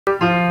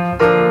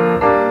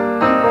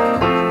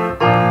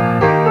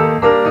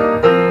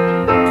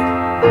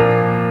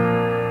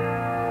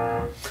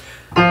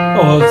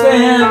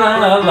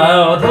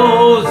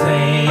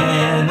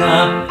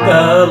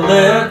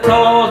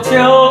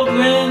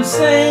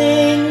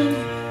ring.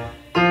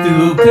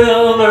 Through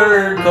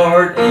pillar,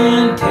 court,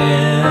 and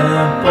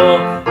temple,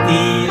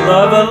 the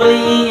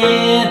lovely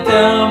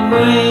anthem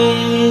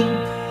ring.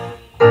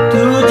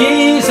 To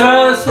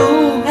Jesus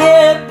who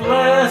had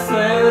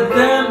blessed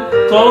them,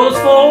 close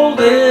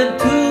folded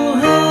to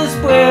his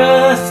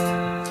breast,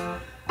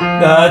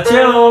 the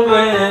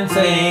children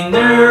sang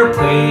their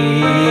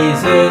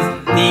praises,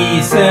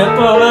 the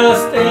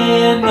simplest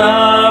and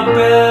the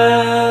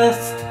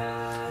best.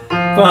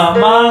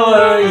 From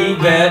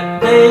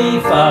Olivet they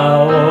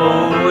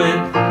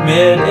followed,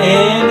 mid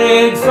an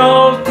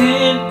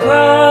exultant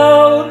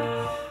crowd,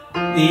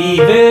 the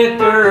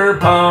victor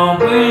palm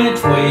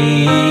branch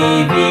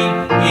waving,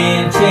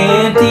 and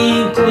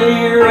chanting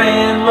clear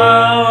and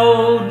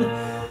loud.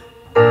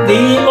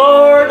 The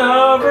Lord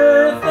of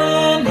earth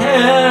and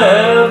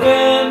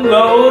heaven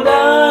rode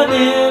on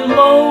in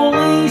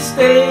lowly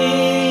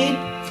state,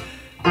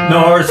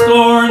 nor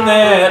scorn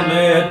that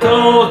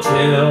little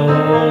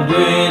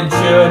children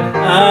should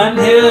on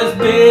his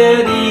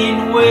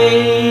bidding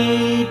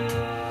wait.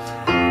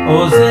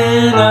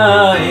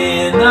 Hosanna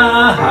in the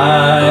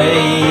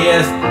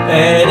highest,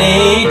 that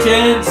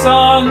ancient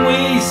song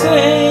we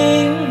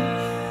sing,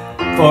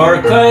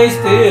 for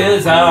Christ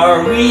is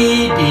our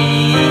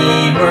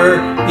Redeemer,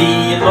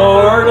 the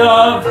Lord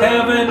of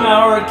heaven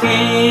our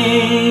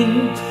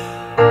King.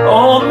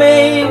 Oh,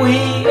 may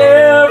we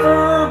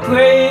ever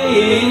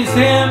praise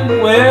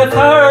him with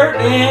heart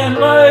and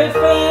life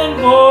and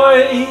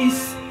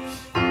voice,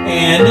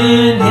 and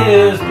in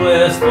his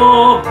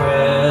blissful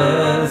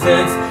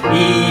presence